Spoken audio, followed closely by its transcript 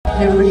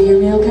Everybody hear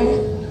me okay?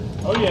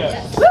 Oh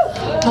yeah.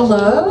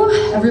 Hello,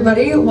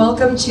 everybody.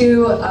 Welcome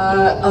to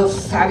a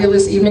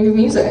fabulous evening of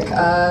music.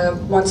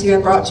 Once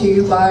again brought to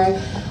you by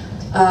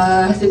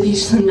the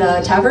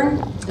Beachland Tavern.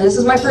 And this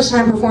is my first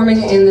time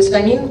performing in this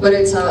venue, but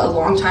it's a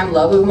long-time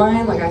love of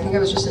mine. Like, I think I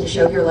was just at a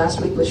show here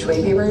last week with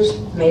Shway Papers.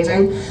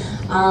 Amazing.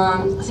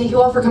 Thank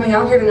you all for coming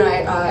out here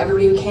tonight.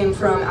 Everybody who came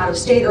from out of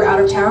state or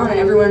out of town, and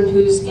everyone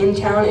who's in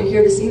town and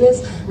here to see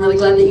this. I'm really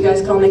glad that you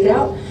guys could all make it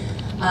out.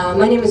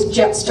 My name is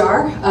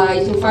Jetstar.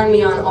 You can find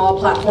me on all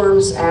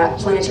platforms at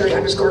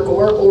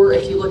planetary_gore, or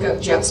if you look up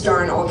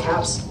Jetstar in all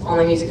caps, all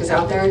my music is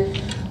out there.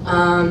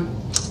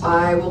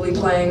 I will be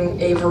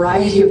playing a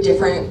variety of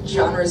different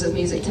genres of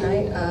music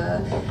tonight,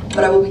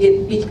 but I will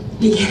be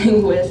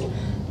beginning with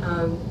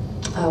one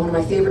of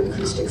my favorite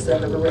acoustics that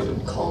I've ever written,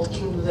 called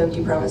Kingdom of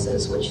Empty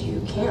Promises, which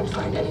you can't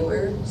find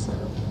anywhere, so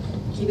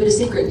keep it a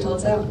secret until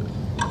it's out.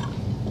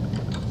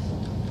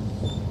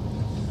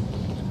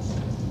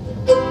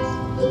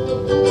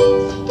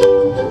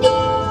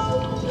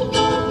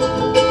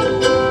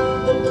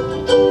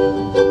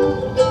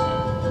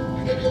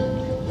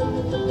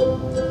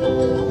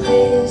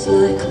 Praise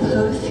like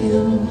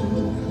perfume,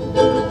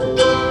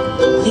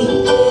 the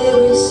air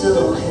is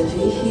so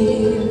heavy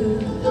here.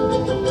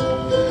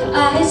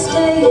 I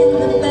stay in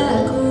the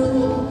back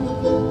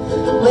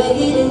room,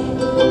 waiting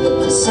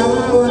for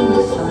someone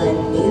to find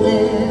me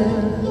there.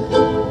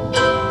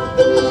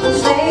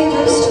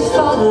 Favors to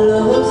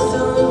follow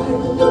through,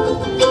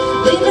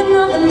 leaving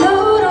another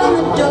note on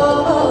the door.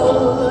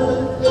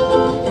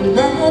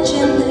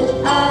 Imagine that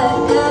I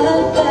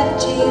got back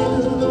to you,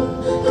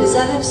 'cause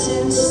I've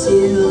since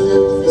sealed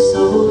up this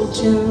old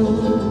tomb.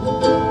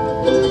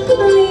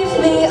 Leave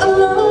me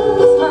alone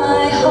with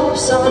my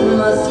hopes on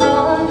my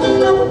throne.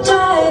 I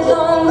died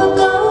long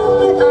ago,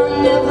 but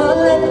I'll never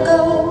let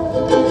go.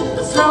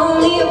 Throw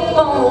me a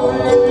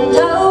bone and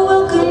I'll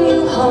welcome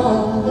you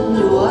home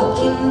to our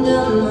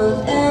kingdom of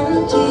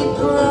empty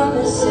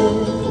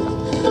promises.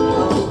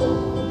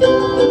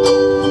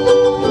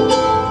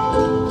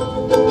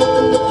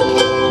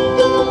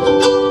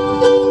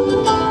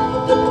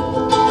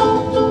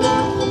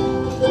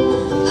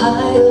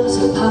 Piles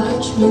of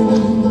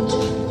parchment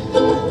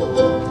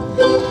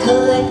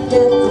collect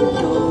at the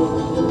door.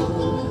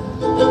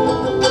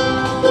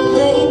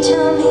 They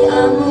tell me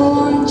I'm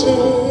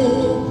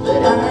wanted,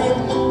 but I'm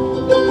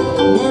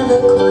never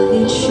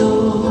quite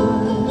sure.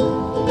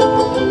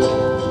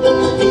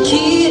 The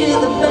key to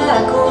the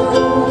back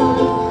room,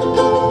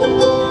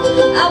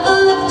 I've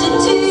left it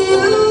to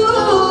you.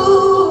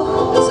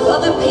 So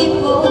other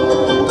people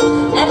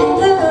and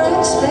their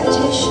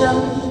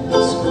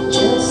expectations will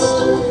just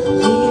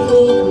leave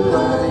me to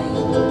mine.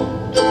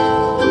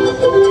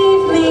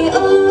 Leave me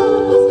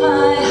alone with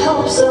my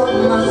hopes on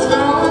my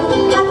throne.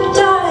 I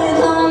died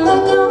long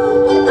ago,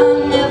 but I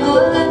never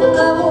let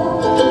go.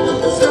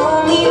 Throw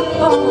me a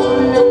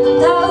bone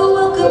and I'll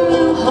welcome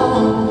you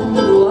home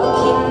to our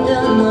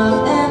kingdom of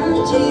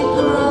empty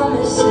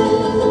promises.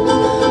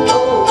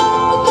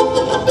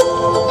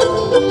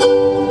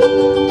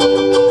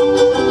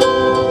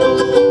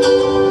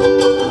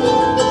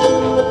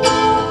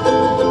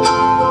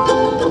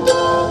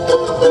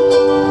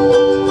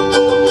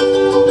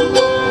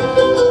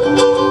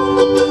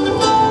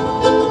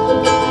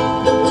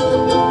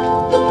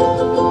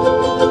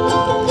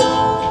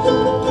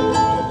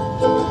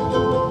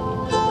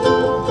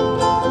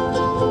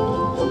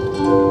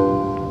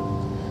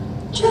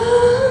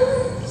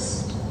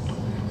 Just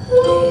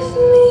leave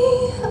me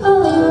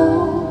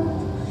alone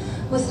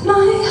with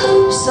my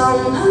hopes on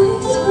my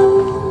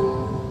throne.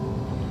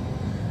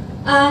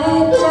 I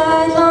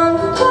died long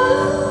ago,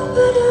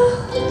 but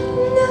I'll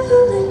never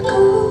let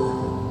go.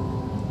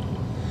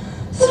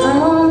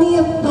 Throw me a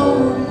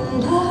bone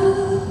and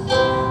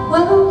I'll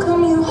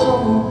welcome you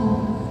home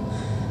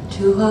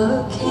to our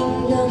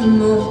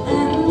kingdom of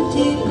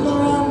empty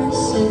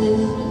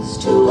promises,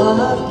 to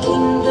our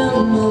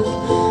kingdom of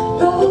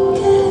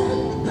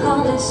broken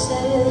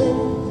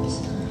promises.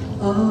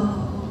 Oh.